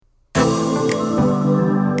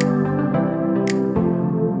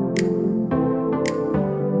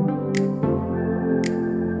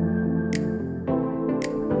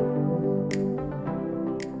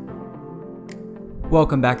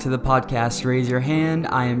Welcome back to the podcast, Raise Your Hand.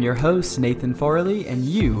 I am your host, Nathan Farley, and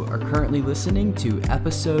you are currently listening to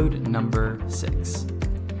episode number 6.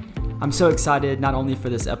 I'm so excited not only for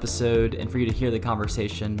this episode and for you to hear the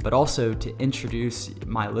conversation, but also to introduce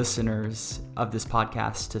my listeners of this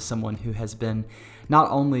podcast to someone who has been not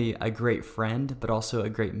only a great friend, but also a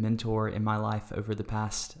great mentor in my life over the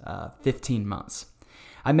past 15 months.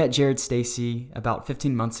 I met Jared Stacy about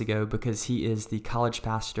 15 months ago because he is the college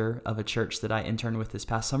pastor of a church that I interned with this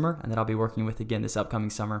past summer and that I'll be working with again this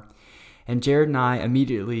upcoming summer. And Jared and I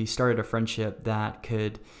immediately started a friendship that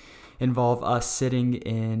could involve us sitting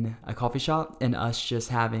in a coffee shop and us just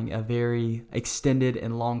having a very extended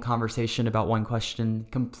and long conversation about one question,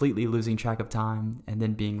 completely losing track of time, and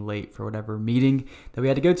then being late for whatever meeting that we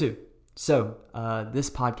had to go to. So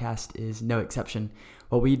this podcast is no exception.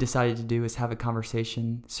 What we decided to do is have a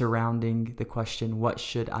conversation surrounding the question, what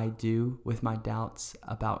should I do with my doubts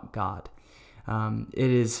about God?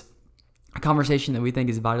 It is a conversation that we think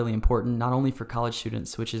is vitally important, not only for college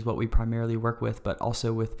students, which is what we primarily work with, but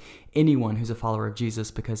also with anyone who's a follower of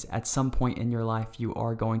Jesus, because at some point in your life, you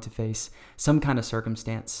are going to face some kind of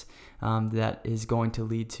circumstance that is going to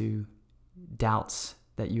lead to doubts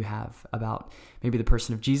that you have about maybe the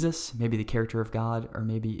person of Jesus, maybe the character of God, or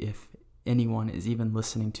maybe if anyone is even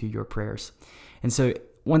listening to your prayers. And so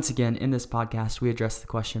once again, in this podcast, we address the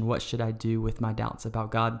question, what should I do with my doubts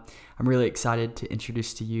about God? I'm really excited to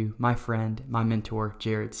introduce to you my friend, my mentor,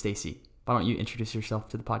 Jared Stacy. Why don't you introduce yourself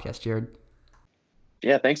to the podcast, Jared?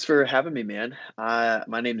 Yeah, thanks for having me, man.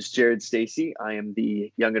 My name is Jared Stacy. I am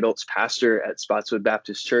the young adults pastor at Spotswood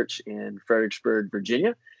Baptist Church in Fredericksburg,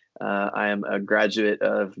 Virginia. I am a graduate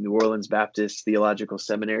of New Orleans Baptist Theological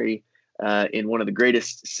Seminary in one of the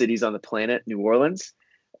greatest cities on the planet, New Orleans,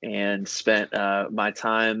 and spent my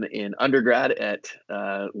time in undergrad at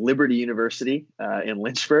Liberty University in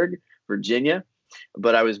Lynchburg, Virginia.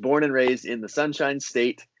 But I was born and raised in the Sunshine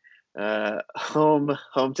State, home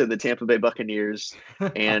to the Tampa Bay Buccaneers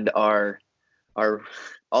and our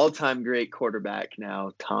all-time great quarterback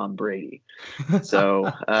now, Tom Brady.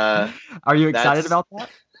 So, are you excited about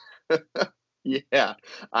that? Yeah,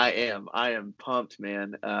 I am pumped,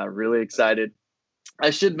 man. Really excited.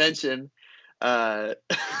 I should mention, I'm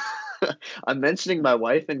mentioning my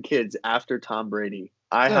wife and kids after Tom Brady.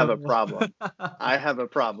 I have a problem.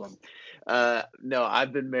 No,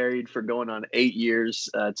 I've been married for going on 8 years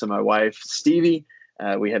to my wife, Stevie.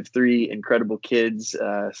 We have 3 incredible kids,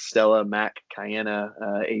 Stella, Mac,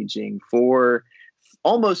 Kiana, aging 4,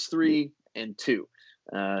 almost 3, and 2.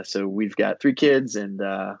 So we've got 3 kids and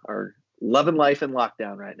are loving life in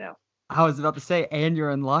lockdown right now. I was about to say, and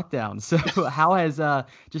you're in lockdown. So how has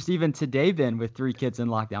just even today been with 3 kids in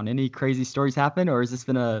lockdown? Any crazy stories happen, or has this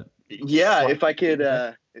been a... Yeah, if I could,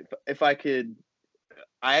 I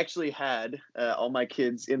actually had all my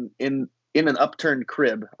kids in an upturned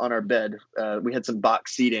crib on our bed. We had some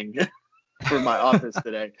box seating for my office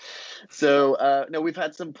today. So no, we've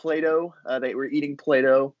had some Play-Doh. They were eating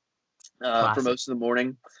Play-Doh for most of the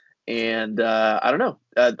morning. And I don't know,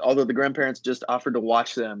 although the grandparents just offered to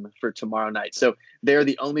watch them for tomorrow night. So they're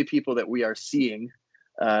the only people that we are seeing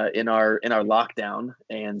in our lockdown.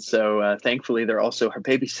 And so thankfully, they're also our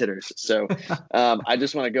babysitters. So I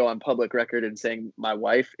just want to go on public record and saying my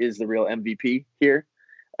wife is the real MVP here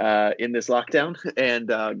in this lockdown,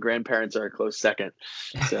 and grandparents are a close second.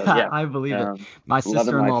 So yeah, I believe it. My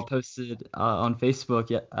sister-in-law posted on Facebook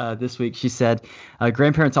this week. She said,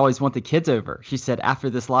 grandparents always want the kids over. She said after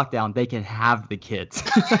this lockdown, they can have the kids.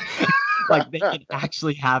 Like they can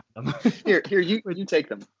actually have them. Here, you take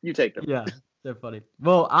them. You take them. Yeah, so funny.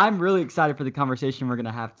 Well, I'm really excited for the conversation we're going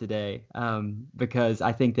to have today because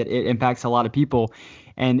I think that it impacts a lot of people,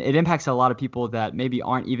 and it impacts a lot of people that maybe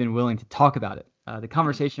aren't even willing to talk about it. The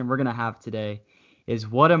conversation we're going to have today is,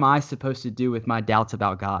 what am I supposed to do with my doubts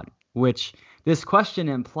about God? Which this question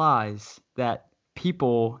implies that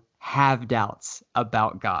people have doubts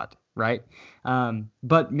about God, right?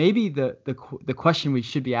 But maybe the question we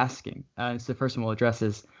should be asking, it's the first one we'll address,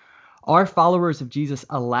 is, are followers of Jesus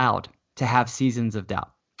allowed to have seasons of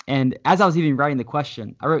doubt? And as I was even writing the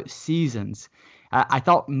question, I wrote seasons. I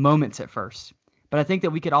thought moments at first, but I think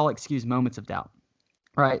that we could all excuse moments of doubt.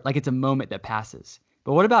 Right, like it's a moment that passes.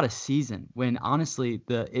 But what about a season when honestly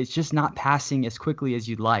it's just not passing as quickly as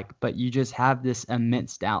you'd like, but you just have this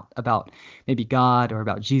immense doubt about maybe God or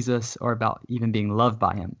about Jesus or about even being loved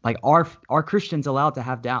by him? Like, are Christians allowed to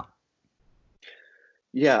have doubt?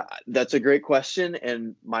 Yeah, that's a great question.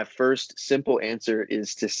 And my first simple answer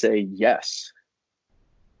is to say yes.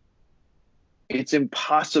 It's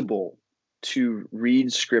impossible to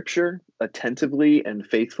read scripture attentively and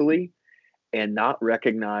faithfully and not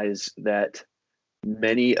recognize that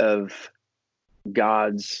many of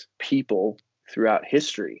God's people throughout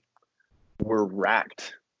history were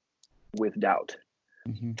racked with doubt.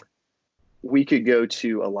 Mm-hmm. We could go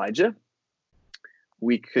to Elijah.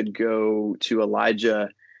 We could go to Elijah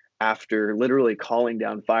after literally calling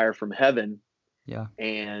down fire from heaven. Yeah.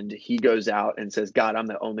 And he goes out and says, God, I'm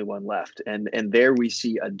the only one left. And there we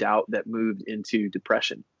see a doubt that moved into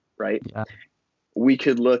depression, right? Yeah. We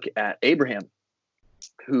could look at Abraham,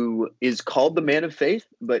 who is called the man of faith,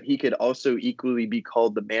 but he could also equally be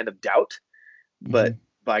called the man of doubt. But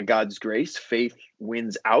by God's grace, faith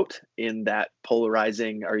wins out in that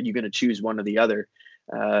polarizing, are you going to choose one or the other?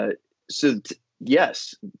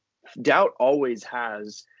 Yes, doubt always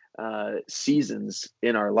has seasons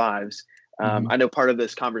in our lives. I know part of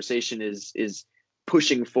this conversation is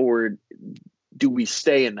pushing forward. Do we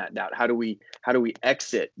stay in that doubt? How do we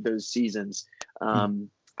exit those seasons?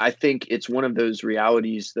 I think it's one of those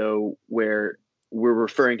realities, though, where we're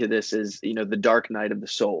referring to this as, the dark night of the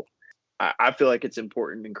soul. I feel like it's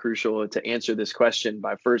important and crucial to answer this question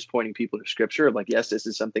by first pointing people to scripture. Like, yes, this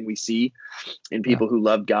is something we see in people who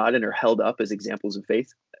love God and are held up as examples of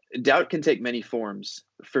faith. Doubt can take many forms.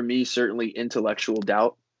 For me, certainly intellectual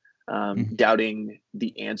doubt, doubting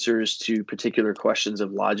the answers to particular questions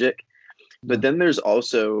of logic. But then there's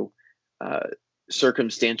also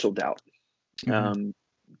circumstantial doubt.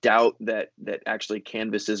 Doubt that actually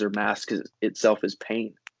canvases or masks itself as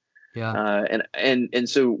pain. And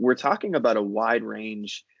so we're talking about a wide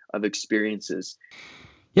range of experiences.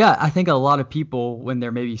 Yeah, I think a lot of people, when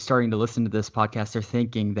they're maybe starting to listen to this podcast, are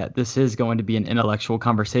thinking that this is going to be an intellectual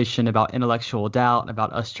conversation about intellectual doubt,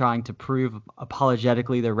 about us trying to prove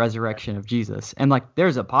apologetically the resurrection of Jesus. And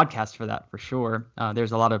there's a podcast for that for sure.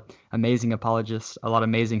 There's a lot of amazing apologists, a lot of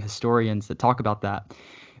amazing historians that talk about that.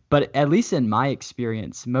 But at least in my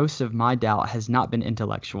experience, most of my doubt has not been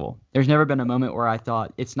intellectual. There's never been a moment where I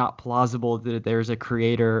thought it's not plausible that there's a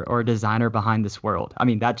creator or a designer behind this world. I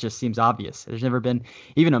mean, that just seems obvious. There's never been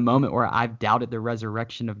even a moment where I've doubted the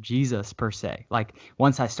resurrection of Jesus per se.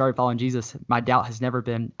 Once I started following Jesus, my doubt has never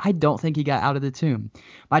been, I don't think he got out of the tomb.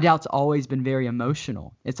 My doubt's always been very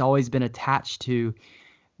emotional. It's always been attached to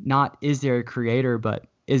not is there a creator, but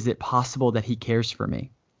is it possible that he cares for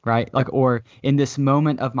me? Right? Or in this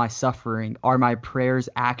moment of my suffering, are my prayers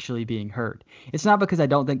actually being heard? It's not because I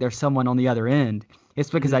don't think there's someone on the other end. It's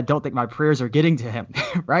because I don't think my prayers are getting to him.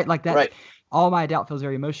 Right? That. Right. All my doubt feels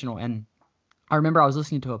very emotional. And I remember I was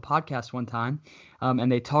listening to a podcast one time,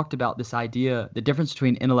 and they talked about this idea, the difference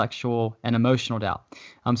between intellectual and emotional doubt.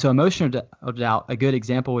 So emotional doubt, a good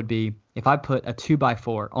example would be if I put a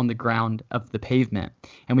 2x4 on the ground of the pavement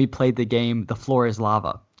and we played the game The Floor is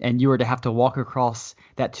Lava, and you were to have to walk across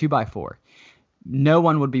that 2x4, no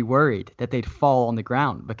one would be worried that they'd fall on the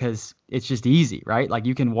ground because it's just easy, right?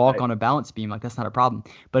 You can walk on a balance beam, that's not a problem.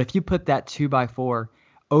 But if you put that 2x4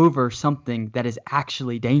 over something that is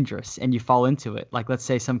actually dangerous and you fall into it, let's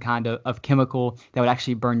say some kind of chemical that would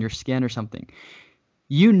actually burn your skin or something,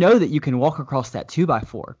 you know that you can walk across that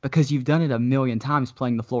 2x4 because you've done it a million times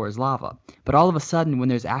playing The Floor is Lava. But all of a sudden, when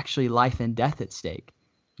there's actually life and death at stake,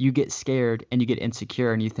 you get scared and you get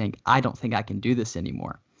insecure and you think, I don't think I can do this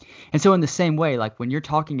anymore. And so in the same way, when you're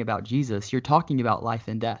talking about Jesus, you're talking about life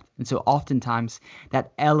and death. And so oftentimes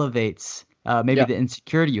that elevates the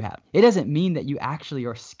insecurity you have. It doesn't mean that you actually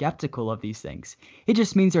are skeptical of these things. It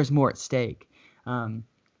just means there's more at stake.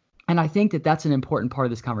 And I think that that's an important part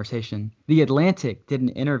of this conversation. The Atlantic did an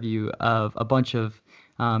interview of a bunch of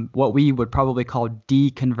what we would probably call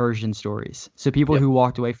deconversion stories. So people who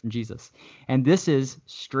walked away from Jesus. And this is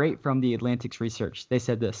straight from the Atlantic's research. They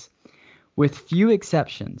said this: with few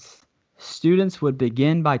exceptions, students would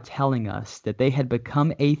begin by telling us that they had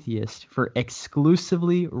become atheists for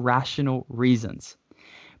exclusively rational reasons.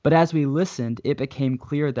 But as we listened, it became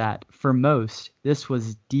clear that, for most, this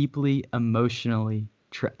was deeply emotional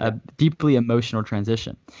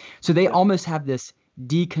transition. So they almost have this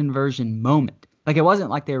deconversion moment. It wasn't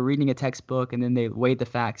like they were reading a textbook and then they weighed the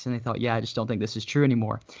facts and they thought, I just don't think this is true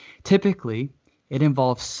anymore. Typically, it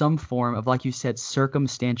involves some form of, like you said,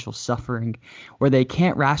 circumstantial suffering where they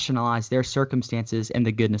can't rationalize their circumstances and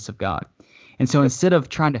the goodness of God. And so instead of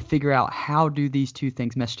trying to figure out how do these two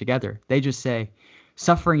things mesh together, they just say,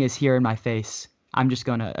 suffering is here in my face. I'm just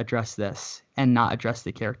going to address this and not address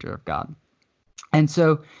the character of God. And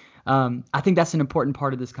so I think that's an important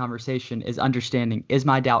part of this conversation is understanding, is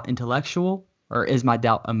my doubt intellectual or is my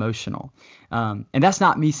doubt emotional? And that's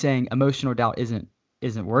not me saying emotional doubt isn't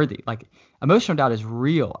worthy. Emotional doubt is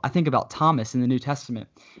real. I think about Thomas in the New Testament.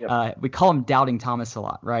 We call him Doubting Thomas a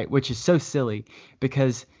lot, right? Which is so silly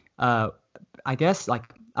because I guess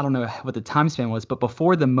I don't know what the time span was, but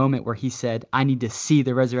before the moment where he said, I need to see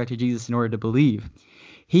the resurrected Jesus in order to believe,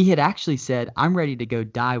 he had actually said, I'm ready to go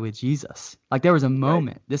die with Jesus. Like there was a Right.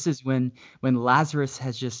 moment. This is when Lazarus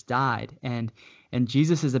has just died and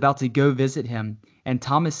Jesus is about to go visit him. And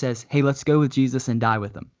Thomas says, hey, let's go with Jesus and die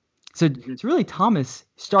with him. So, Mhm. so really, Thomas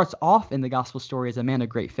starts off in the gospel story as a man of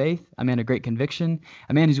great faith, a man of great conviction,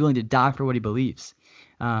 a man who's willing to die for what he believes.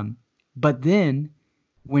 But then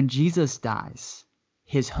when Jesus dies,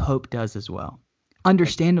 his hope does as well.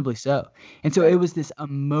 Understandably so. And so it Right. was this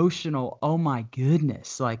emotional, oh my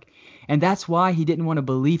goodness, like, and that's why he didn't want to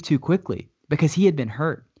believe too quickly because he had been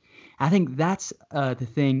hurt. I think that's the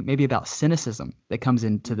thing maybe about cynicism that comes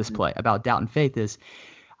into this Mhm. play about doubt and faith is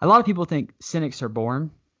a lot of people think cynics are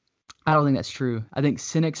born. I don't think that's true. I think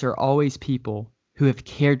cynics are always people who have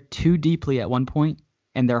cared too deeply at one point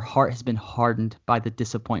and their heart has been hardened by the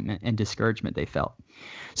disappointment and discouragement they felt.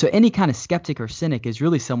 So any kind of skeptic or cynic is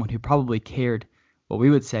really someone who probably cared what we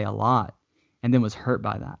would say a lot and then was hurt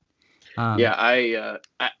by that. Yeah,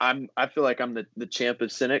 Um, I feel like I'm the champ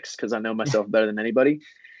of cynics because I know myself better than anybody.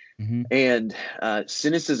 hmm And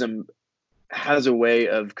cynicism has a way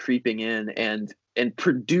of creeping in and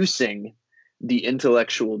producing the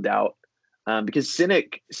intellectual doubt, because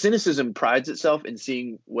cynicism prides itself in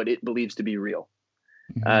seeing what it believes to be real.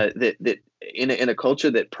 hmm That in a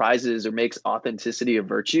culture that prizes or makes authenticity a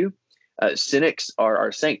virtue, cynics are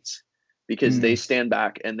our saints because they mm stand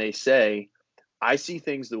back and they say, "I see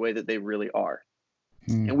things the way that they really are."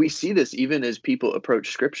 mm And we see this even as people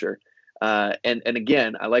approach Scripture. And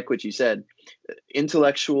again, I like what you said.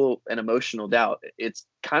 Intellectual and emotional doubt. It's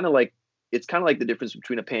kind of like the difference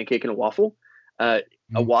between a pancake and a waffle. A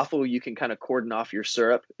mm waffle, you can kind of cordon off your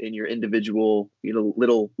syrup in your individual,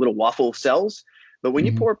 little waffle cells. But mm when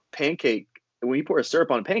you pour a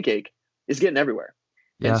syrup on a pancake, it's getting everywhere.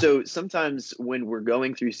 And Yeah. so sometimes when we're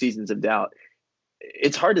going through seasons of doubt,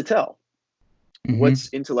 it's hard to tell hmm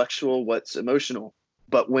what's intellectual, what's emotional.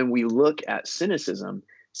 But when we look at cynicism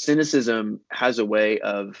has a way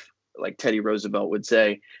of, like Teddy Roosevelt would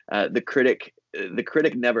say, the critic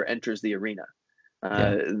never enters the arena.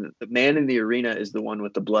 Yeah. The man in the arena is the one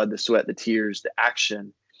with the blood, the sweat, the tears, the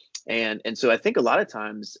action, and so I think a lot of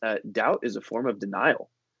times doubt is a form of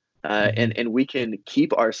denial. hmm And we can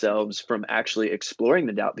keep ourselves from actually exploring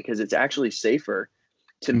the doubt because it's actually safer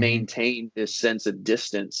to hmm maintain this sense of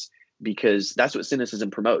distance, because that's what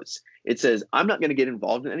cynicism promotes. It says, I'm not going to get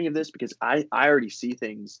involved in any of this because I already see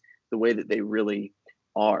things the way that they really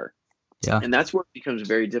are. Yeah. And that's where it becomes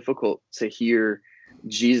very difficult to hear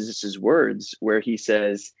Jesus's words where he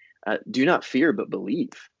says, do not fear, but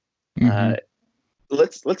believe. Uh, hmm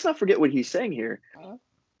let's not forget what he's saying here.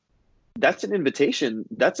 That's an invitation.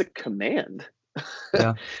 That's a command.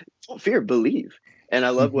 Yeah. Don't fear, believe. And I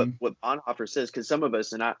love what hmm Bonhoeffer says, because some of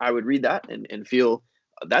us, and I would read that and feel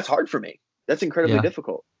that's hard for me. That's incredibly Yeah.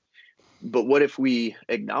 difficult. But what if we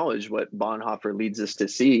acknowledge what Bonhoeffer leads us to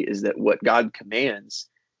see is that what God commands,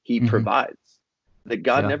 he hmm provides. That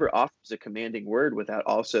God Yeah. never offers a commanding word without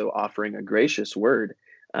also offering a gracious word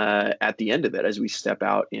at the end of it as we step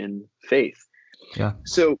out in faith. Yeah.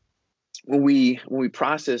 So when we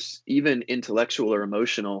process even intellectual or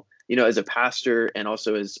emotional, as a pastor and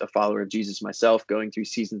also as a follower of Jesus myself, going through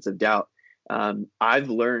seasons of doubt, I've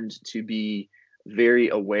learned to be very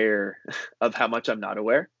aware of how much I'm not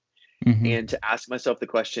aware, hmm and to ask myself the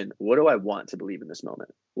question, what do I want to believe in this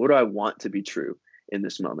moment? What do I want to be true in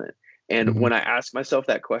this moment? And hmm when I ask myself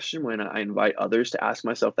that question, when I invite others to ask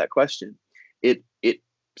myself that question, it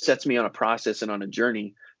sets me on a process and on a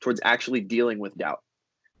journey towards actually dealing with doubt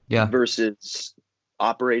Yeah. versus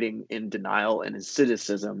operating in denial and in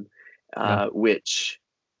cynicism, Yeah. which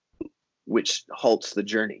halts the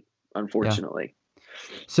journey, Yeah. unfortunately.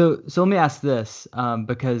 So let me ask this,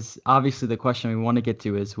 because obviously the question we want to get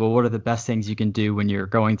to is, well, what are the best things you can do when you're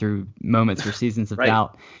going through moments or seasons of Right.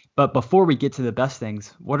 doubt? But before we get to the best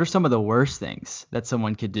things, what are some of the worst things that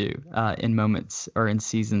someone could do in moments or in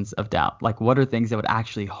seasons of doubt? Like, what are things that would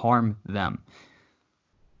actually harm them?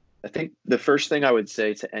 I think the first thing I would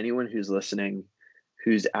say to anyone who's listening,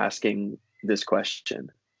 who's asking this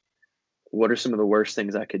question, what are some of the worst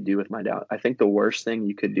things I could do with my doubt? I think the worst thing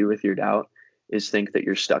you could do with your doubt is think that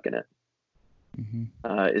you're stuck in it, hmm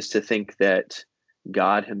is to think that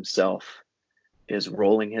God himself is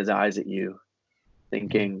rolling his eyes at you,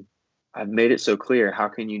 thinking, I've made it so clear. How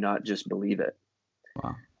can you not just believe it?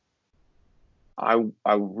 Wow.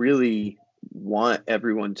 I really want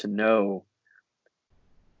everyone to know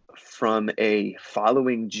from a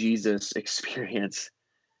following Jesus experience,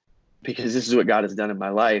 because this is what God has done in my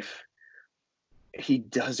life. He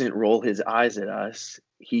doesn't roll his eyes at us.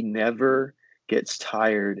 He never gets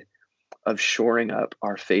tired of shoring up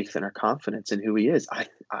our faith and our confidence in who he is.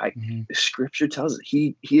 Scripture tells us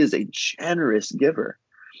he is a generous giver,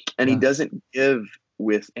 and he doesn't give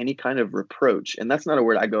with any kind of reproach. And that's not a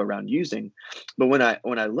word I go around using. But when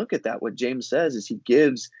I look at that, what James says is he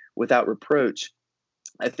gives without reproach.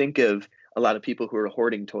 I think of a lot of people who are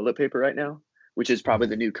hoarding toilet paper right now, which is probably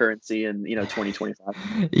the new currency in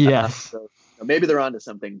 2025. Yes. So maybe they're onto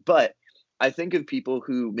something. But I think of people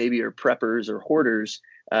who maybe are preppers or hoarders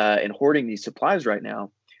and hoarding these supplies right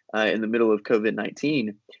now in the middle of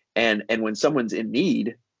COVID-19. And when someone's in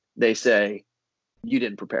need, they say, you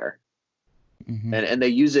didn't prepare. Mm-hmm. And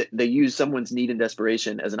they use someone's need and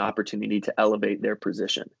desperation as an opportunity to elevate their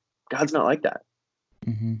position. God's not like that.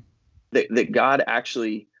 Mm-hmm. That God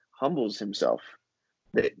actually humbles himself,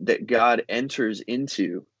 that God enters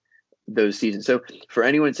into those seasons. So for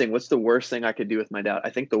anyone saying, what's the worst thing I could do with my doubt? I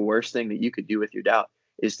think the worst thing that you could do with your doubt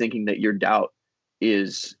is thinking that your doubt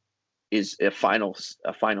is a final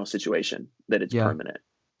situation, that it's permanent.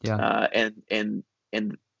 Yeah. And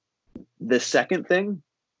the second thing,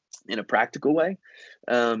 in a practical way,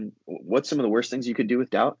 what's some of the worst things you could do with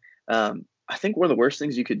doubt? I think one of the worst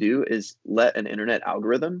things you could do is let an internet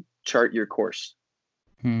algorithm chart your course.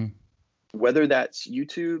 Whether that's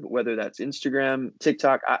YouTube, whether that's Instagram,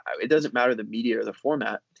 TikTok, it doesn't matter the media or the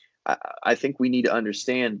format. I think we need to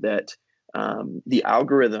understand that the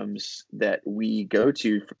algorithms that we go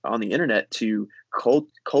to on the internet to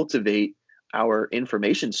cultivate our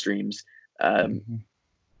information streams,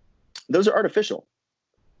 those are artificial.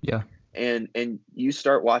 Yeah. And you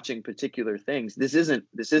start watching particular things. This isn't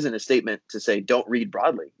a statement to say don't read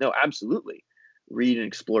broadly. No, absolutely. Read and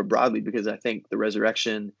explore broadly, because I think the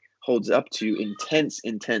resurrection holds up to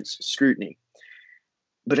intense scrutiny.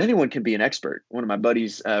 But anyone can be an expert. One of my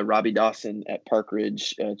buddies, Robbie Dawson at Park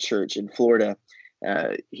Ridge Church in Florida,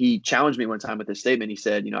 he challenged me one time with this statement. He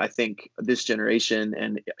said, I think this generation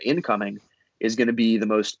and incoming is going to be the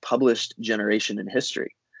most published generation in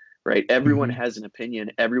history. Right. Everyone has an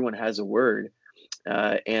opinion. Everyone has a word.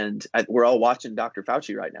 And we're all watching Dr.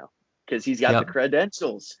 Fauci right now because he's got the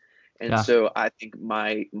credentials. And so I think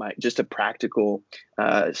my just a practical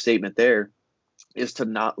statement there is to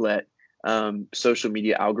not let social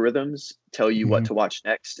media algorithms tell you what to watch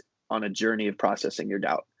next on a journey of processing your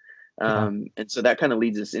doubt. And so that kind of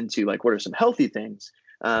leads us into like, what are some healthy things?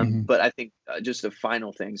 But I think just a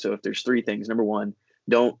final thing. So if there's three things, number one,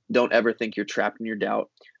 don't ever think you're trapped in your doubt.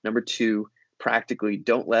 Number two, practically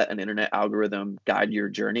don't let an internet algorithm guide your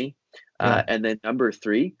journey. And then number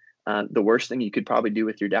three, the worst thing you could probably do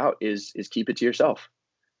with your doubt is keep it to yourself.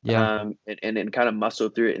 And kind of muscle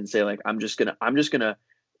through it and say like, I'm just gonna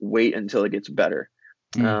wait until it gets better.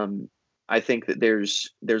 I think that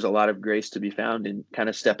there's a lot of grace to be found in kind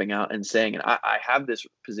of stepping out and saying, and I have this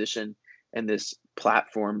position and this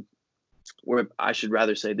platform, where I should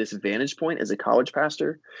rather say this vantage point as a college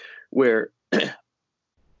pastor, where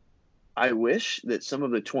I wish that some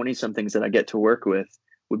of the 20-somethings that I get to work with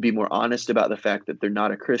would be more honest about the fact that they're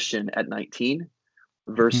not a Christian at 19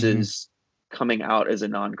 versus coming out as a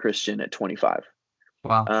non-Christian at 25.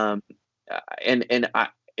 Wow.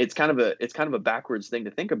 It's kind of a backwards thing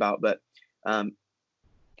to think about, but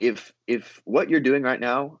if what you're doing right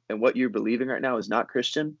now and what you're believing right now is not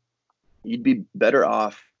Christian, you'd be better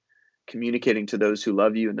off communicating to those who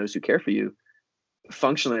love you and those who care for you.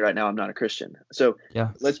 Functionally right now, I'm not a Christian. So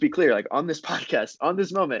let's be clear, like on this podcast, on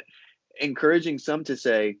this moment, encouraging some to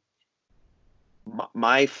say,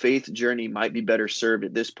 my faith journey might be better served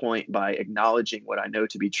at this point by acknowledging what I know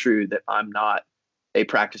to be true, that I'm not a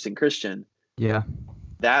practicing Christian. Yeah.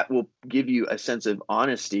 That will give you a sense of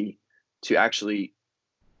honesty to actually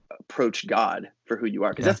approach God for who you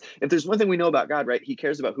are. Because that's, if there's one thing we know about God, right? He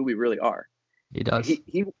cares about who we really are. He does.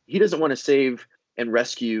 He doesn't want to save and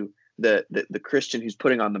rescue the Christian who's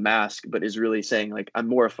putting on the mask, but is really saying like, I'm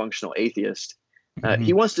more a functional atheist.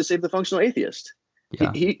 He wants to save the functional atheist.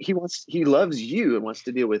 Yeah. He loves you and wants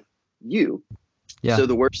to deal with you. Yeah. So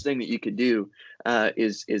the worst thing that you could do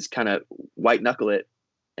is kind of white knuckle it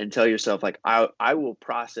and tell yourself like, I will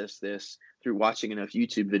process this through watching enough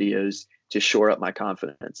YouTube videos to shore up my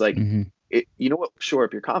confidence. Like, you know what will shore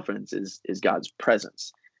up your confidence is God's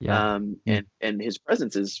presence. Yeah. And his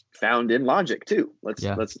presence is found in logic too.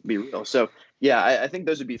 Let's be real. So I think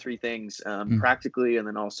those would be three things, practically, and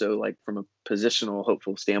then also like from a positional,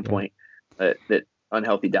 hopeful standpoint that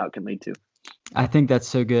unhealthy doubt can lead to. I think that's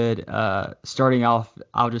so good. Starting off,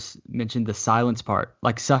 I'll just mention the silence part.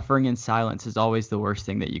 Like suffering in silence is always the worst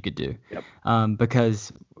thing that you could do. Yep.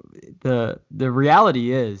 Because the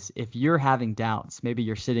reality is, if you're having doubts, maybe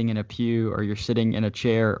you're sitting in a pew or you're sitting in a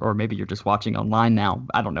chair, or maybe you're just watching online now.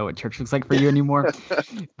 I don't know what church looks like for you anymore.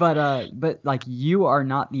 But like, you are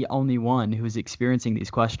not the only one who is experiencing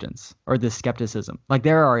these questions or this skepticism. Like,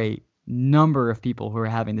 there are a number of people who are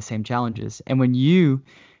having the same challenges. And when you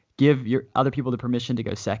give your other people the permission to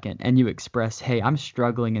go second and you express, hey, I'm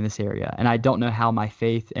struggling in this area and I don't know how my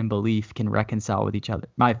faith and belief can reconcile with each other.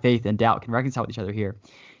 My faith and doubt can reconcile with each other here.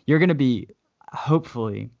 You're going to be,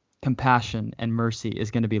 hopefully, compassion and mercy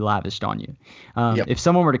is going to be lavished on you. Yep. If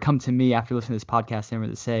someone were to come to me after listening to this podcast and were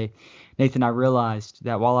to say, Nathan, I realized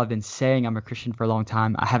that while I've been saying I'm a Christian for a long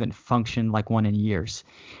time, I haven't functioned like one in years,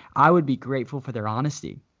 I would be grateful for their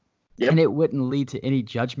honesty. Yep. And it wouldn't lead to any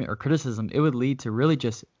judgment or criticism. It would lead to really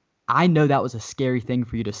just, I know that was a scary thing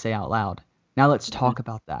for you to say out loud. Now let's talk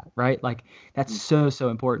about that, right? Like, that's so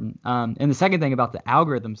important. And the second thing about the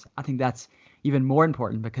algorithms, I think that's even more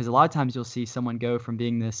important, because a lot of times you'll see someone go from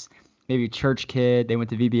being this maybe church kid, they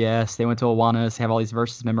went to VBS, they went to Awanas, they have all these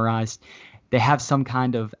verses memorized. They have some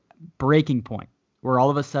kind of breaking point where all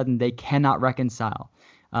of a sudden they cannot reconcile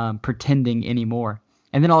pretending anymore.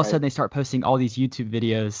 And then all of a sudden they start posting all these YouTube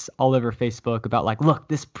videos all over Facebook about, like, look,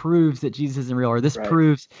 this proves that Jesus isn't real, or this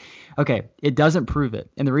proves. Okay, it doesn't prove it.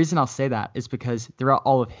 And the reason I'll say that is because throughout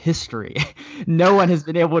all of history, no one has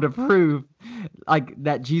been able to prove, like,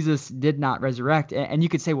 that Jesus did not resurrect. And you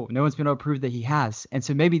could say, well, no one's been able to prove that he has. And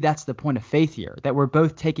so maybe that's the point of faith here, that we're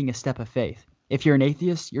both taking a step of faith. If you're an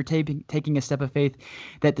atheist, you're taking a step of faith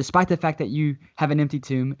that despite the fact that you have an empty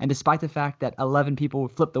tomb, and despite the fact that 11 people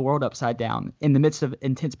flipped the world upside down in the midst of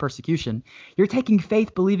intense persecution, you're taking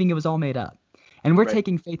faith believing it was all made up. And we're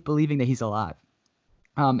taking faith believing that he's alive.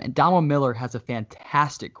 And Donald Miller has a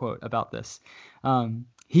fantastic quote about this.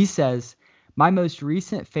 He says, "My most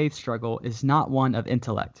recent faith struggle is not one of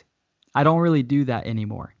intellect. I don't really do that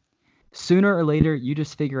anymore. Sooner or later, you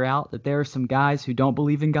just figure out that there are some guys who don't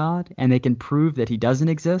believe in God and they can prove that he doesn't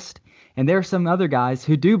exist. And there are some other guys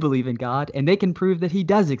who do believe in God and they can prove that he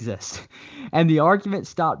does exist. And the argument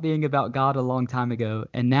stopped being about God a long time ago,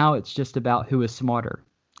 and now it's just about who is smarter.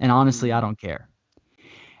 And honestly, I don't care."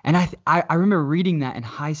 And I remember reading that in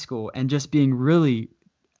high school and just being really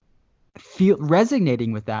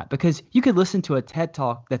resonating with that, because you could listen to a TED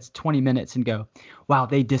talk that's 20 minutes and go, wow,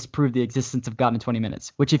 they disproved the existence of God in 20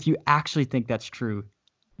 minutes, which, if you actually think that's true,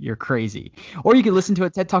 you're crazy. Or you could listen to a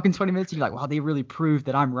TED talk in 20 minutes and you're like, wow, they really proved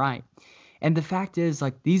that I'm right. And the fact is,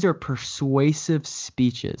 like, these are persuasive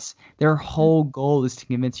speeches. Their whole goal is to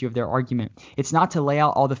convince you of their argument. It's not to lay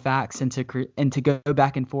out all the facts and to go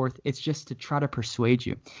back and forth. It's just to try to persuade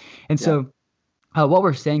you. And so what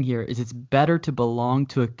we're saying here is, it's better to belong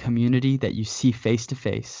to a community that you see face to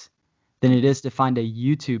face than it is to find a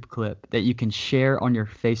YouTube clip that you can share on your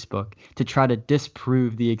Facebook to try to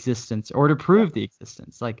disprove the existence or to prove the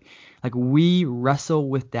existence. Like we wrestle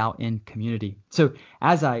with doubt in community. So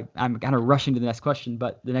as I'm kind of rushing to the next question,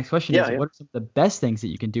 but the next question is, what are some of the best things that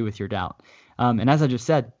you can do with your doubt? And as I just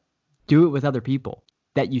said, do it with other people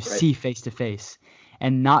that you see face to face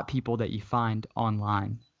and not people that you find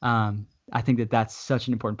online. I think that that's such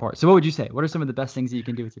an important part. So what would you say? What are some of the best things that you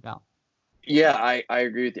can do with your doubt? Yeah, I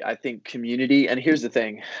agree with you. I think community, and here's the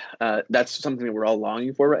thing, that's something that we're all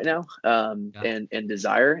longing for right now, and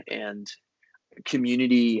desire. And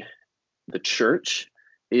community, the church,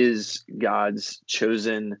 is God's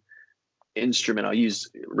chosen instrument. I'll use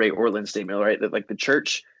Ray Ortland's statement, right? That, like, the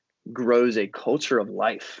church grows a culture of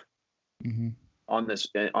life on this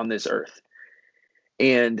earth.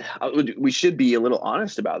 And we should be a little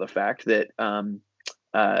honest about the fact that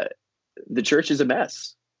the church is a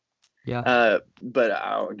mess. But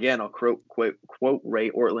I'll quote Ray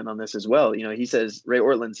Ortland on this as well. You know, Ray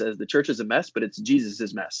Ortland says, the church is a mess, but it's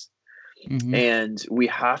Jesus's mess. And we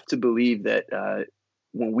have to believe that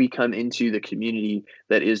when we come into the community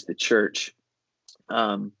that is the church,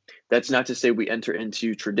 that's not to say we enter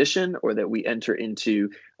into tradition or that we enter into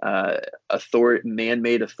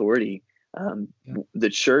man-made authority. The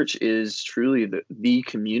church is truly the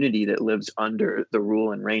community that lives under the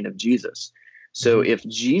rule and reign of Jesus. So if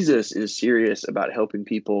Jesus is serious about helping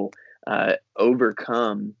people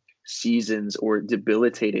overcome seasons or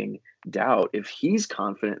debilitating doubt, if he's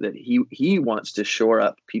confident that he wants to shore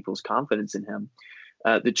up people's confidence in him,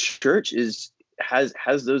 the church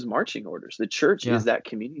has those marching orders. The church is that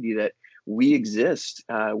community that we exist.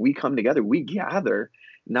 We come together. We gather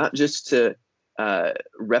not just to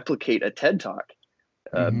replicate a TED talk,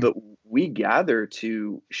 but we gather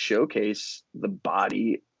to showcase the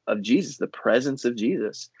body of Jesus, the presence of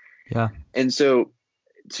Jesus. And so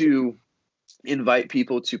to invite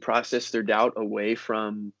people to process their doubt away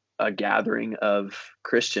from a gathering of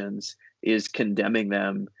Christians is condemning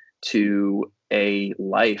them to a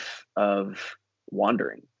life of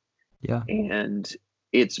wandering. Yeah. And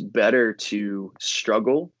it's better to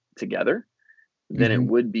struggle together than it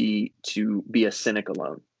would be to be a cynic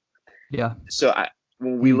alone. Yeah. So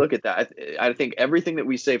when we look at that, I think everything that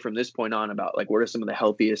we say from this point on about like what are some of the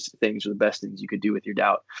healthiest things or the best things you could do with your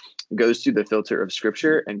doubt goes through the filter of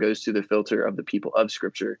Scripture and goes through the filter of the people of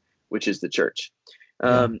Scripture, which is the church.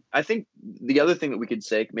 I think the other thing that we could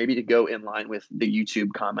say, maybe to go in line with the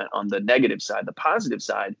YouTube comment on the negative side, the positive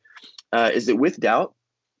side, is that with doubt,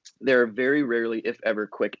 there are very rarely, if ever,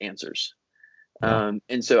 quick answers.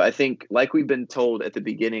 And so I think, like we've been told at the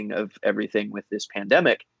beginning of everything with this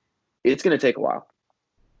pandemic, it's going to take a while.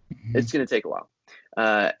 It's going to take a while.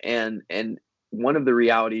 And one of the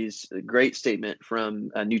realities, a great statement from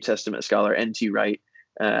a New Testament scholar, N.T. Wright,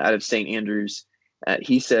 out of St. Andrews,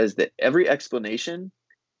 he says that every explanation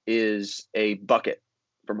is a bucket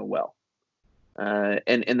from a well.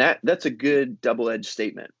 And that's a good double-edged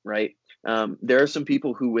statement, right? There are some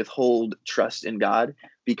people who withhold trust in God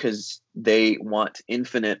because they want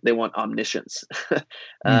omniscience.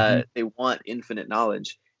 They want infinite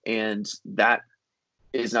knowledge. And that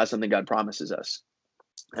is not something God promises us.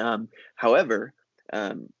 However,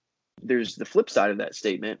 there's the flip side of that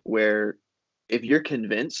statement where if you're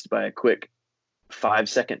convinced by a quick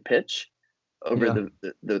 5-second pitch over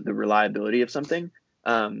the reliability of something,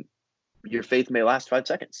 your faith may last 5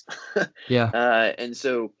 seconds. And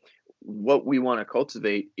so what we want to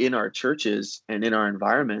cultivate in our churches and in our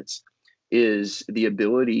environments is the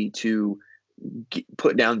ability to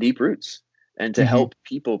put down deep roots and to help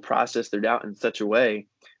people process their doubt in such a way,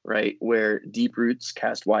 right, where deep roots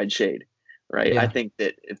cast wide shade, right? I think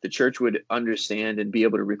that if the church would understand and be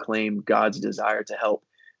able to reclaim God's desire to help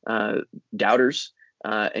doubters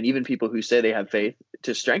and even people who say they have faith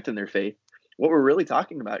to strengthen their faith, what we're really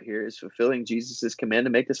talking about here is fulfilling Jesus's command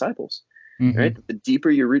to make disciples, right? The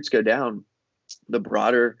deeper your roots go down, the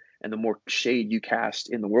broader and the more shade you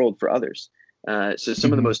cast in the world for others. So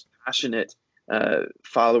some of the most passionate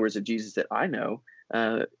followers of Jesus that I know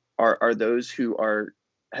are those who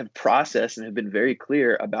have processed and have been very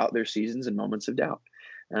clear about their seasons and moments of doubt.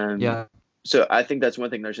 So I think that's one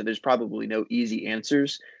thing. There's probably no easy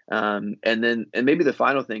answers. And maybe the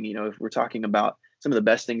final thing, if we're talking about some of the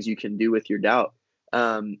best things you can do with your doubt,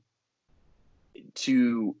 I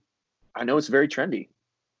know it's very trendy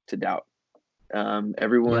to doubt.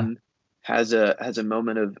 Everyone has a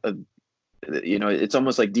moment of it's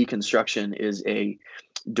almost like deconstruction is a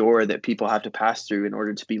door that people have to pass through in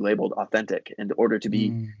order to be labeled authentic, in order to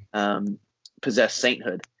be possess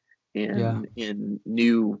sainthood in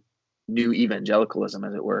new evangelicalism,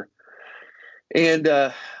 as it were. And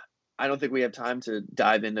I don't think we have time to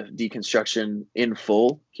dive into deconstruction in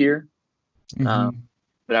full here. But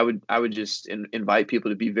I would just invite people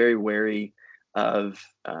to be very wary of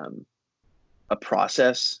a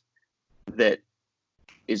process that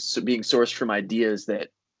is being sourced from ideas that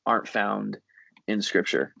aren't found in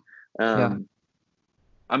Scripture. I'm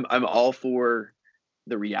all for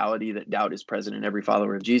the reality that doubt is present in every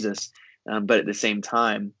follower of Jesus, but at the same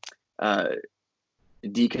time,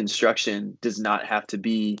 deconstruction does not have to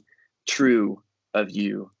be true of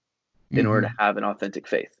you in order to have an authentic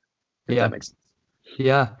faith. If that makes sense.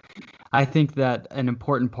 Yeah, I think that an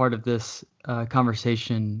important part of this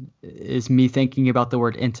conversation is me thinking about the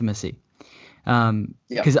word intimacy.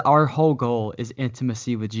 Because our whole goal is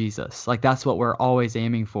intimacy with Jesus. Like that's what we're always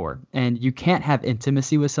aiming for. And you can't have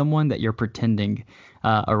intimacy with someone that you're pretending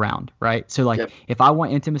around, right? So like if I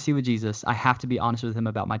want intimacy with Jesus, I have to be honest with him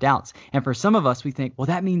about my doubts. And for some of us, we think, well,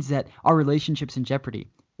 that means that our relationship's in jeopardy.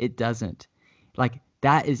 It doesn't. Like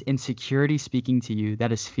that is insecurity speaking to you.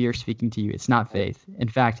 That is fear speaking to you. It's not faith. In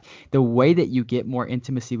fact, the way that you get more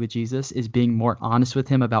intimacy with Jesus is being more honest with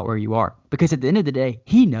him about where you are. Because at the end of the day,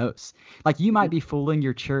 he knows. Like you might be fooling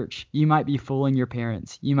your church. You might be fooling your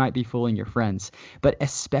parents. You might be fooling your friends. But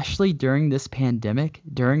especially during this pandemic,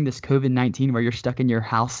 during this COVID-19 where you're stuck in your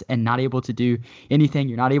house and not able to do anything,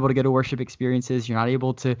 you're not able to go to worship experiences, you're not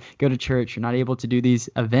able to go to church, you're not able to do these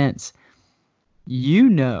events, you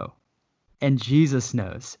know. And Jesus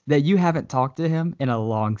knows that you haven't talked to him in a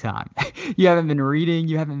long time. You haven't been reading.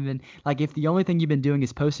 You haven't been like, if the only thing you've been doing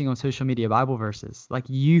is posting on social media Bible verses, like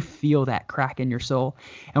you feel that crack in your soul.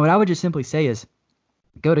 And what I would just simply say is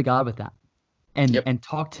go to God with that. and Yep. and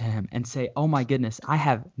talk to him and say, "Oh my goodness, I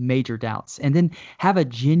have major doubts," and then have a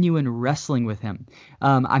genuine wrestling with him.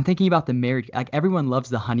 I'm thinking about the marriage. Like everyone loves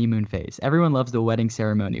the honeymoon phase. Everyone loves the wedding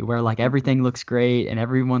ceremony where like everything looks great and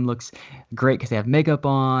everyone looks great because they have makeup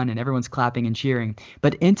on and everyone's clapping and cheering.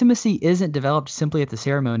 But intimacy isn't developed simply at the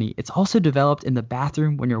ceremony. It's also developed in the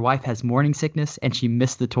bathroom when your wife has morning sickness and she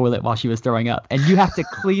missed the toilet while she was throwing up, and you have to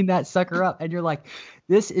clean that sucker up, and you're like,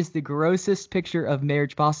 this is the grossest picture of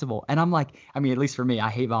marriage possible. And I'm like, I mean, at least for me, I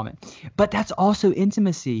hate vomit. But that's also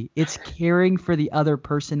intimacy. It's caring for the other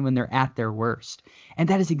person when they're at their worst. And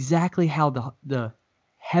that is exactly how the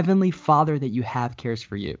heavenly Father that you have cares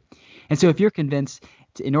for you. And so if you're convinced,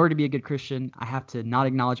 in order to be a good Christian, I have to not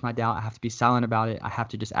acknowledge my doubt, I have to be silent about it, I have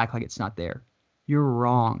to just act like it's not there, you're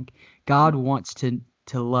wrong. God wants to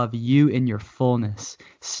love you in your fullness.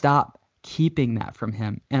 Stop keeping that from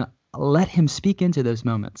him and let him speak into those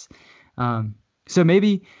moments. So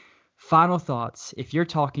maybe final thoughts, if you're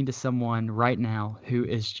talking to someone right now who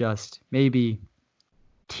is just maybe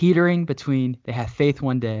teetering between they have faith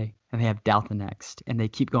one day and they have doubt the next, and they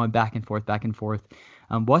keep going back and forth,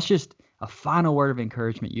 what's just a final word of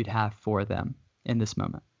encouragement you'd have for them in this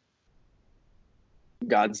moment?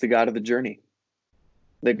 God's the God of the journey.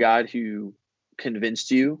 The God who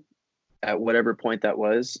convinced you at whatever point that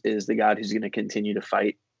was is the God who's going to continue to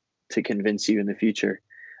fight to convince you in the future.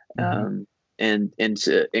 Mm-hmm. And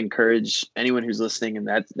to encourage anyone who's listening, and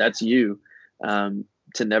that's you,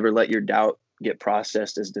 to never let your doubt get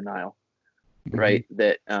processed as denial, Mm-hmm. right?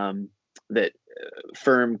 That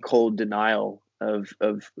firm, cold denial of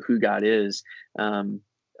who God is.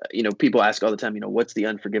 People ask all the time, what's the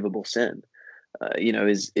unforgivable sin?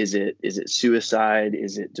 Is it suicide?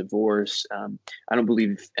 Is it divorce? I don't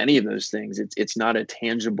believe any of those things. It's not a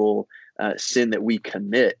tangible sin that we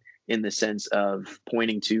commit in the sense of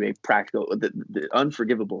pointing to a practical. The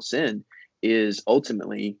unforgivable sin is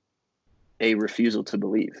ultimately a refusal to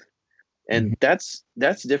believe, and that's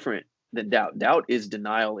different than doubt. Doubt is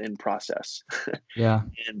denial in process. Yeah.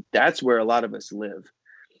 And that's where a lot of us live.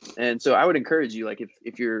 And so I would encourage you, like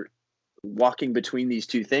if you're walking between these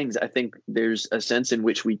two things, I think there's a sense in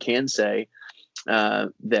which we can say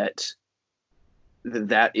that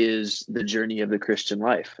is the journey of the Christian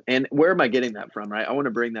life. And where am I getting that from, right? I want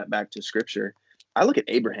to bring that back to scripture. I look at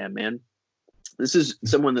Abraham, man. This is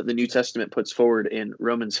someone that the New Testament puts forward in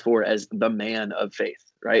Romans 4 as the man of faith,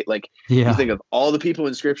 right? Like you think of all the people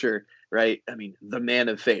in scripture, right? I mean, the man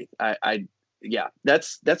of faith.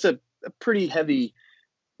 That's a pretty heavy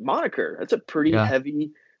moniker. That's a pretty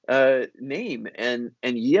heavy name. And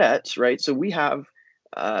yet, right? So we have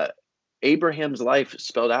Abraham's life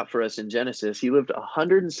spelled out for us in Genesis. He lived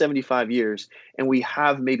 175 years, and we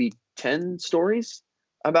have maybe 10 stories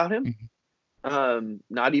about him.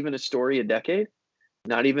 Not even a story a decade,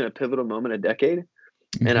 not even a pivotal moment a decade.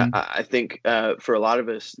 And I think for a lot of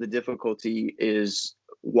us, the difficulty is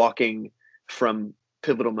walking from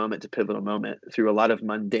pivotal moment to pivotal moment through a lot of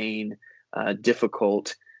mundane,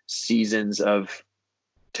 difficult seasons of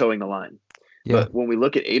towing the line. But when we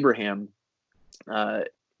look at Abraham,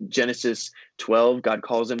 Genesis 12, God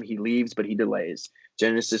calls him, he leaves, but he delays.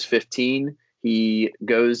 Genesis 15, he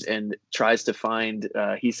goes and tries to find,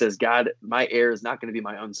 he says, God, my heir is not going to be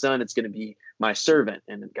my own son. It's going to be my servant.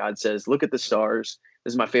 And God says, look at the stars.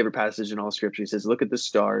 This is my favorite passage in all scripture. He says, look at the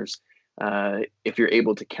stars. If you're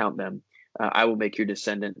able to count them, I will make your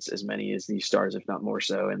descendants as many as these stars, if not more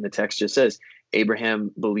so. And the text just says,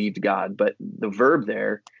 Abraham believed God. But the verb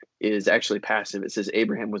there is actually passive. It says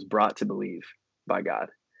Abraham was brought to believe by God.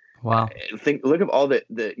 Wow. Look at all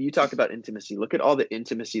that you talk about intimacy. Look at all the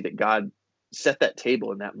intimacy that God set that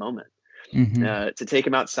table in that moment, to take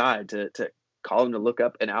him outside, to call him to look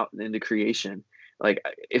up and out into creation. Like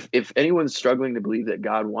if anyone's struggling to believe that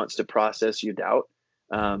God wants to process your doubt,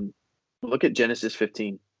 look at Genesis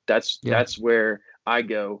 15. That's where I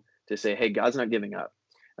go to say, hey, God's not giving up.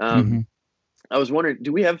 I was wondering,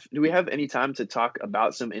 do we have any time to talk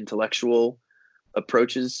about some intellectual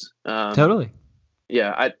approaches? Totally.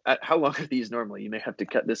 Yeah. How long are these normally? You may have to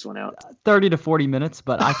cut this one out. 30 to 40 minutes,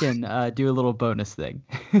 but I can do a little bonus thing.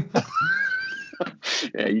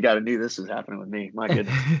 Yeah, you got to knew this was happening with me. My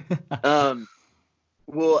goodness.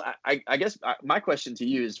 Well, I guess my question to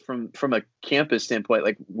you is from a campus standpoint,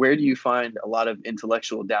 like where do you find a lot of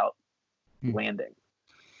intellectual doubt landing?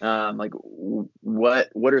 Like what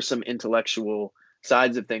are some intellectual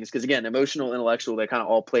sides of things? Because again, emotional, intellectual, they kind of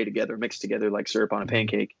all play together, mix together like syrup on a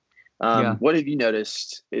pancake. What have you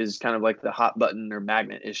noticed is kind of like the hot button or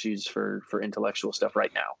magnet issues for intellectual stuff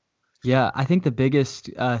right now? Yeah, I think the biggest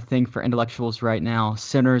thing for intellectuals right now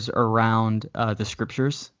centers around the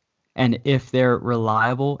scriptures and if they're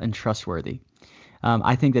reliable and trustworthy.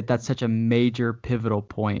 I think that that's such a major pivotal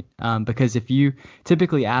point, because if you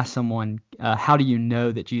typically ask someone, how do you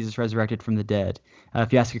know that Jesus resurrected from the dead?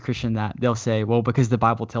 If you ask a Christian that, they'll say, well, because the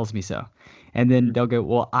Bible tells me so. And then they'll go,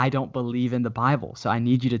 well, I don't believe in the Bible, so I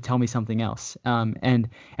need you to tell me something else. And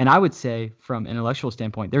I would say, from an intellectual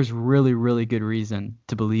standpoint, there's really, really good reason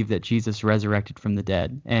to believe that Jesus resurrected from the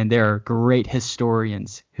dead. And there are great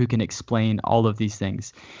historians who can explain all of these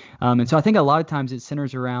things. And so I think a lot of times it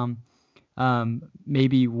centers around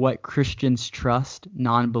maybe what Christians trust,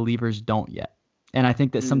 non-believers don't yet. And I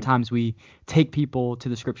think that sometimes we take people to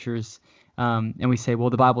the scriptures and we say, well,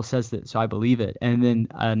 the Bible says that, so I believe it. And then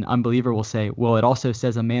an unbeliever will say, well, it also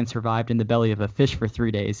says a man survived in the belly of a fish for 3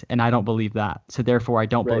 days, and I don't believe that. So therefore, I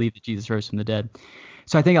don't believe that Jesus rose from the dead.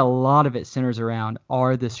 So I think a lot of it centers around,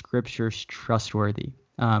 are the scriptures trustworthy?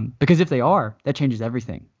 Because if they are, that changes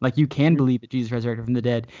everything. Like, you can believe that Jesus resurrected from the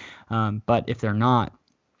dead, but if they're not,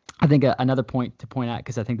 I think another point to point out,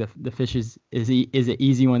 because I think the fish is an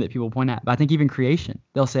easy one that people point at, but I think even creation,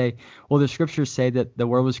 they'll say, well, the scriptures say that the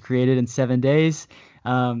world was created in 7 days,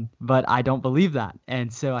 but I don't believe that.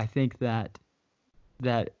 And so I think that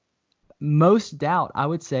most doubt, I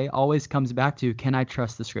would say, always comes back to, can I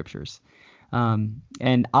trust the scriptures?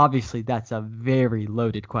 And obviously that's a very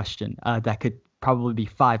loaded question that could probably be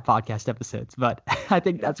 5 podcast episodes, but I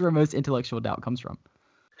think that's where most intellectual doubt comes from.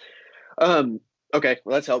 Okay,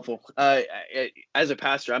 well, that's helpful. As a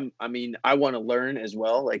pastor, I want to learn as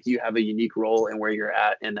well. Like, you have a unique role in where you're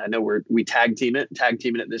at, and I know we tag teaming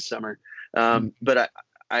it this summer. But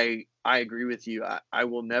I agree with you. I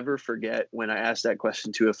will never forget when I asked that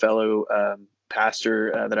question to a fellow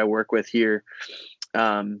pastor that I work with here,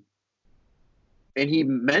 and he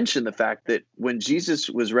mentioned the fact that when Jesus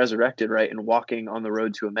was resurrected, right, and walking on the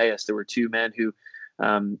road to Emmaus, there were 2 men who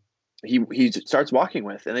he starts walking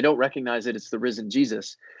with, and they don't recognize that it's the risen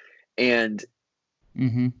Jesus. And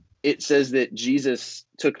it says that Jesus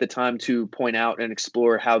took the time to point out and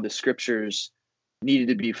explore how the scriptures needed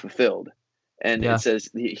to be fulfilled. And it says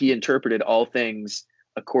he interpreted all things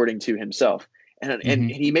according to himself. And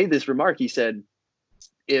he made this remark. He said,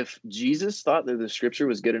 if Jesus thought that the scripture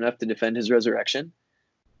was good enough to defend his resurrection,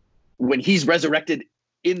 when he's resurrected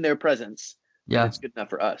in their presence, then it's good enough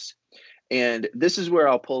for us. And this is where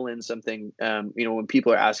I'll pull in something, when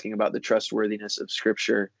people are asking about the trustworthiness of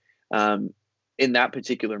scripture, in that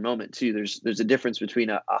particular moment too, there's a difference between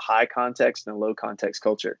a high context and a low context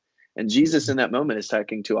culture. And Jesus in that moment is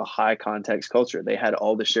talking to a high context culture. They had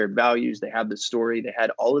all the shared values, they had the story, they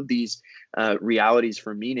had all of these realities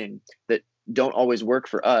for meaning that don't always work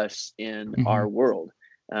for us in our world.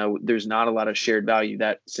 There's not a lot of shared value.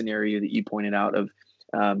 That scenario that you pointed out of,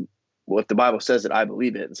 well, if the Bible says it, I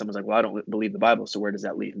believe it. And someone's like, well, I don't believe the Bible, so where does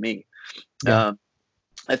that leave me? I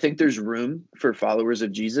think there's room for followers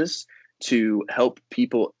of Jesus to help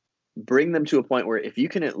people, bring them to a point where if you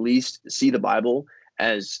can at least see the Bible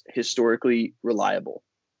as historically reliable.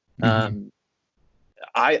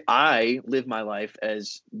 I live my life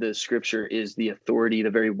as the scripture is the authority, the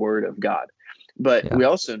very word of God. But we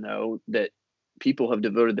also know that people have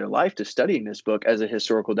devoted their life to studying this book as a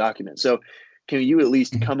historical document. So can you at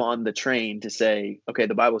least come on the train to say, okay,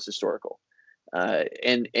 the Bible is historical,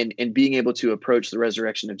 and being able to approach the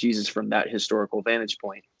resurrection of Jesus from that historical vantage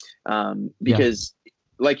point? Because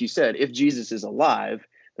like you said, if Jesus is alive,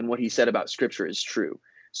 then what he said about scripture is true.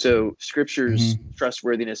 So scripture's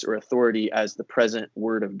trustworthiness or authority as the present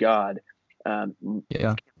word of God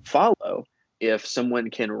can follow if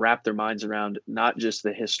someone can wrap their minds around not just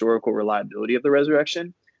the historical reliability of the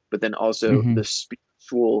resurrection, but then also the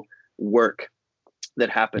spiritual work that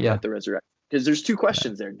happened at the resurrection. Because there's 2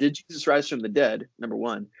 questions there. Did Jesus rise from the dead? Number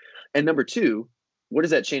 1. And number 2, what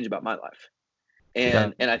does that change about my life?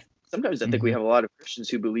 And I sometimes I think we have a lot of Christians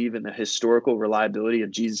who believe in the historical reliability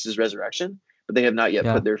of Jesus's resurrection, but they have not yet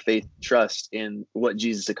put their faith and trust in what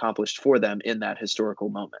Jesus accomplished for them in that historical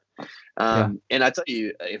moment. And I tell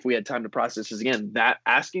you, if we had time to process this again, that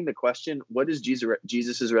asking the question, what does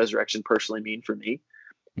Jesus's resurrection personally mean for me,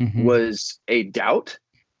 was a doubt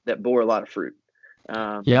that bore a lot of fruit.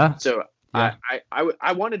 So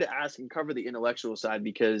I wanted to ask and cover the intellectual side,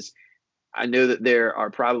 because I know that there are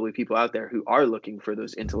probably people out there who are looking for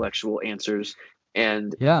those intellectual answers.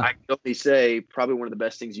 And I can only say probably one of the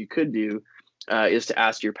best things you could do is to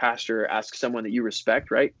ask your pastor, ask someone that you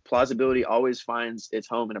respect, right? Plausibility always finds its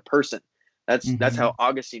home in a person. That's how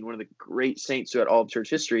Augustine, one of the great saints throughout all of church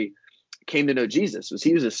history, came to know Jesus.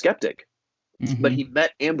 He was a skeptic, but he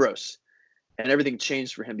met Ambrose, and everything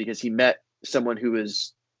changed for him because he met someone who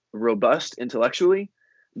was robust intellectually,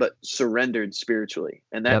 but surrendered spiritually.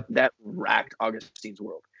 And that racked Augustine's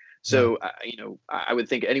world. So, I would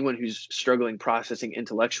think anyone who's struggling processing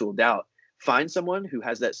intellectual doubt, find someone who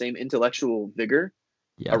has that same intellectual vigor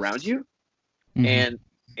around you, and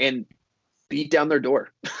beat down their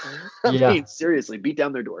door. I mean, seriously, beat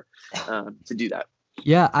down their door to do that.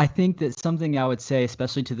 Yeah, I think that something I would say,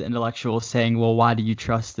 especially to the intellectual, saying, well, why do you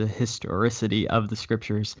trust the historicity of the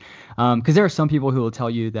scriptures? Because there are some people who will tell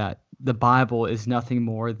you that the Bible is nothing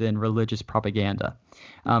more than religious propaganda,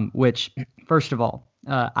 which, first of all,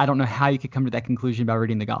 I don't know how you could come to that conclusion by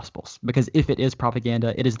reading the Gospels, because if it is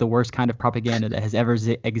propaganda, it is the worst kind of propaganda that has ever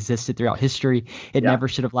existed throughout history. It never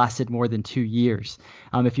should have lasted more than 2 years.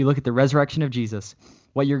 If you look at the resurrection of Jesus,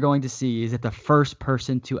 what you're going to see is that the first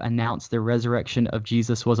person to announce the resurrection of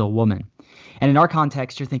Jesus was a woman. And in our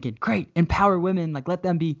context, you're thinking, great, empower women, like let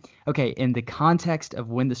them be. Okay, in the context of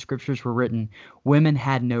when the scriptures were written, women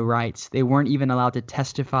had no rights. They weren't even allowed to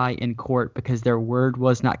testify in court because their word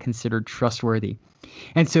was not considered trustworthy.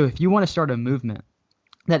 And so if you want to start a movement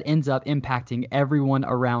that ends up impacting everyone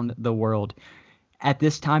around the world, at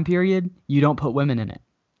this time period, you don't put women in it.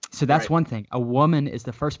 So that's one thing. A woman is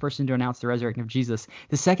the first person to announce the resurrection of Jesus.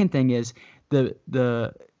 The second thing is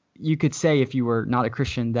you could say, if you were not a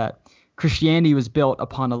Christian, that Christianity was built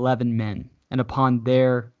upon 11 men and upon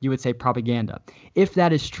their, you would say, propaganda. If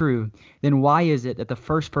that is true, then why is it that the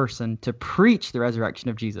first person to preach the resurrection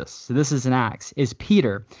of Jesus, so this is in Acts, is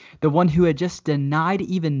Peter, the one who had just denied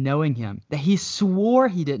even knowing him, that he swore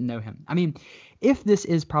he didn't know him? I mean, if this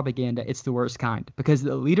is propaganda, it's the worst kind, because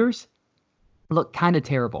the leaders look kind of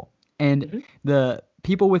terrible. And the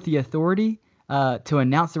people with the authority to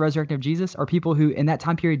announce the resurrection of Jesus are people who in that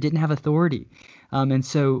time period didn't have authority. And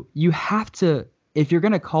so you have to, if you're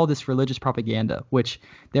going to call this religious propaganda, which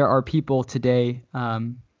there are people today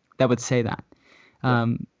that would say that,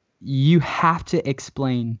 you have to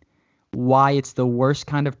explain why it's the worst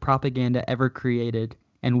kind of propaganda ever created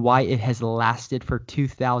and why it has lasted for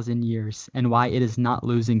 2,000 years and why it is not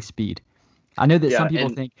losing speed. I know that some people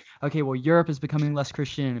think, okay, well, Europe is becoming less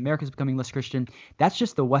Christian and America is becoming less Christian. That's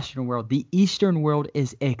just the Western world. The Eastern world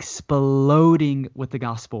is exploding with the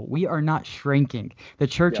gospel. We are not shrinking. The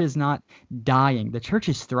church is not dying. The church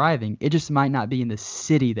is thriving. It just might not be in the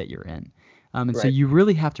city that you're in. And so you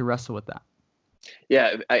really have to wrestle with that.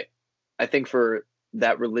 Yeah, I think for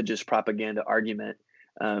that religious propaganda argument,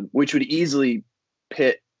 which would easily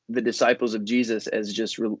pit the disciples of Jesus as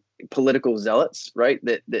just political zealots, right?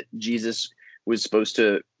 That Jesus was supposed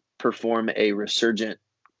to perform a resurgent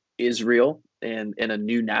Israel and a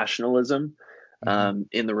new nationalism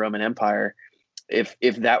in the Roman Empire.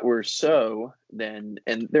 If that were so, then,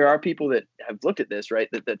 and there are people that have looked at this, right?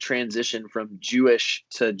 That the transition from Jewish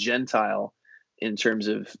to Gentile in terms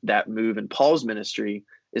of that move in Paul's ministry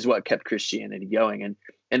is what kept Christianity going.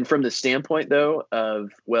 And from the standpoint, though,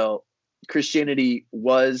 of, well, Christianity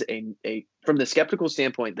was from the skeptical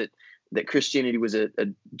standpoint that Christianity was a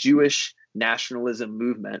Jewish nationalism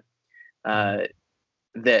movement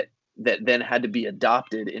that then had to be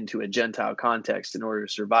adopted into a Gentile context in order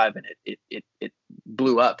to survive, and it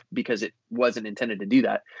blew up because it wasn't intended to do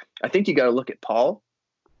that. I think you got to look at Paul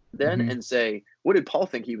then and say, what did Paul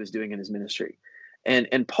think he was doing in his ministry?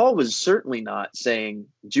 And Paul was certainly not saying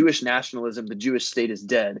Jewish nationalism, the Jewish state is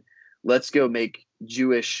dead. Let's go make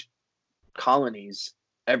Jewish colonies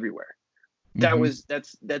everywhere.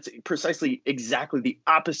 That's precisely exactly the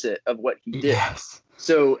opposite of what he did. Yes.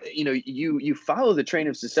 So, you follow the train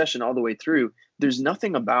of succession all the way through. There's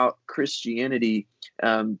nothing about Christianity,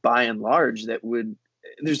 by and large, that would,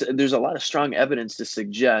 there's a lot of strong evidence to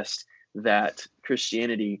suggest that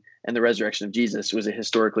Christianity and the resurrection of Jesus was a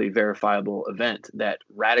historically verifiable event that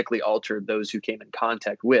radically altered those who came in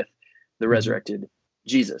contact with the resurrected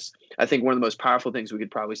Jesus. I think one of the most powerful things we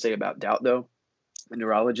could probably say about doubt, though, the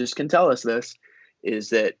neurologists can tell us this, is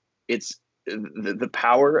that it's the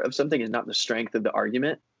power of something is not the strength of the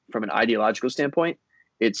argument from an ideological standpoint.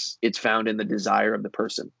 It's found in the desire of the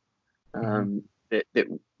person. That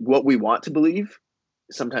what we want to believe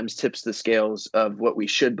sometimes tips the scales of what we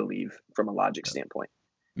should believe from a logic standpoint.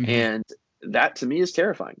 And that to me is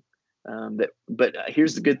terrifying. But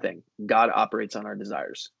here's the good thing. God operates on our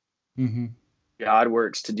desires. God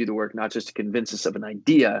works to do the work, not just to convince us of an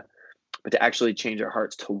idea, but to actually change our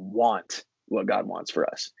hearts to want what God wants for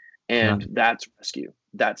us. And that's rescue.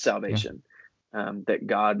 That's salvation. That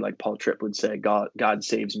God, like Paul Tripp would say, God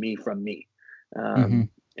saves me from me. And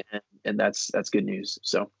that's good news.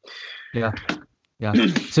 So, yeah.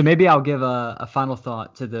 So maybe I'll give a final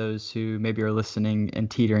thought to those who maybe are listening and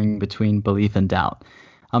teetering between belief and doubt.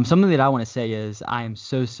 Something that I want to say is I am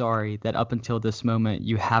so sorry that up until this moment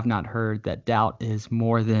you have not heard that doubt is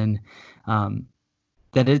more than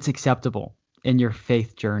that it's acceptable. in your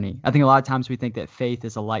faith journey. I think a lot of times we think that faith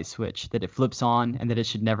is a light switch, that it flips on and that it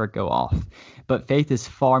should never go off. But faith is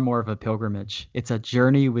far more of a pilgrimage. It's a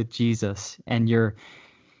journey with Jesus, and you're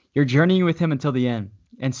journeying with him until the end.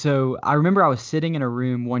 And so I remember I was sitting in a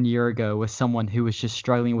room 1 year ago with someone who was just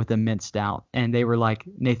struggling with immense doubt. And they were like,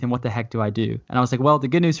 Nathan, what the heck do I do? And I was like, well, the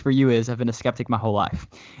good news for you is I've been a skeptic my whole life.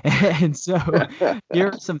 And so here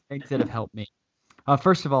are some things that have helped me.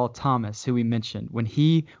 First of all, Thomas, who we mentioned, when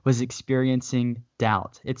he was experiencing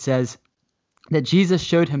doubt, it says that Jesus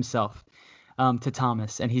showed himself to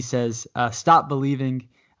Thomas, and he says, stop doubting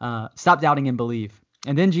and believe.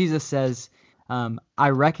 And then Jesus says, I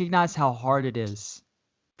recognize how hard it is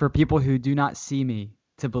for people who do not see me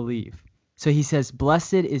to believe. So he says,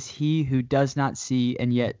 blessed is he who does not see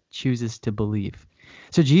and yet chooses to believe.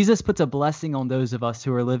 So Jesus puts a blessing on those of us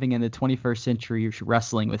who are living in the 21st century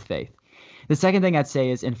wrestling with faith. The second thing I'd say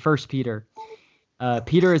is in 1 Peter,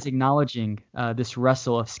 Peter is acknowledging this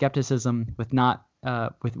wrestle of skepticism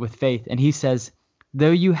with faith. And he says, though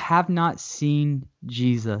you have not seen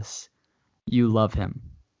Jesus, you love him.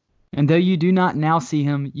 And though you do not now see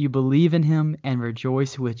him, you believe in him and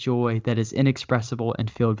rejoice with joy that is inexpressible and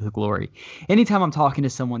filled with glory. Anytime I'm talking to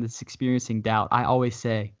someone that's experiencing doubt, I always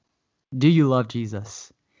say, do you love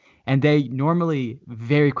Jesus? And they normally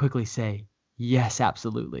very quickly say, yes,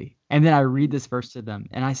 absolutely. And then I read this verse to them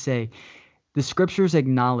and I say, the scriptures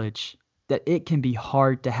acknowledge that it can be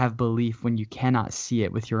hard to have belief when you cannot see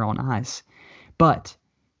it with your own eyes. But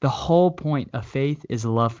the whole point of faith is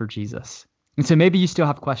love for Jesus. And so maybe you still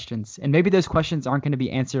have questions, and maybe those questions aren't going to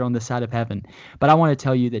be answered on this side of heaven. But I want to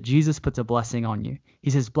tell you that Jesus puts a blessing on you. He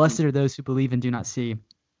says, blessed are those who believe and do not see.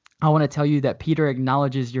 I want to tell you that Peter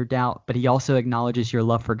acknowledges your doubt, but he also acknowledges your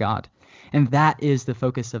love for God. And that is the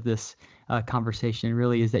focus of this conversation,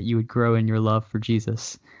 really, is that you would grow in your love for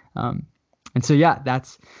Jesus. And so, yeah,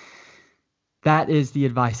 that is the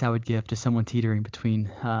advice I would give to someone teetering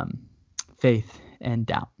between faith and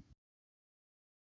doubt.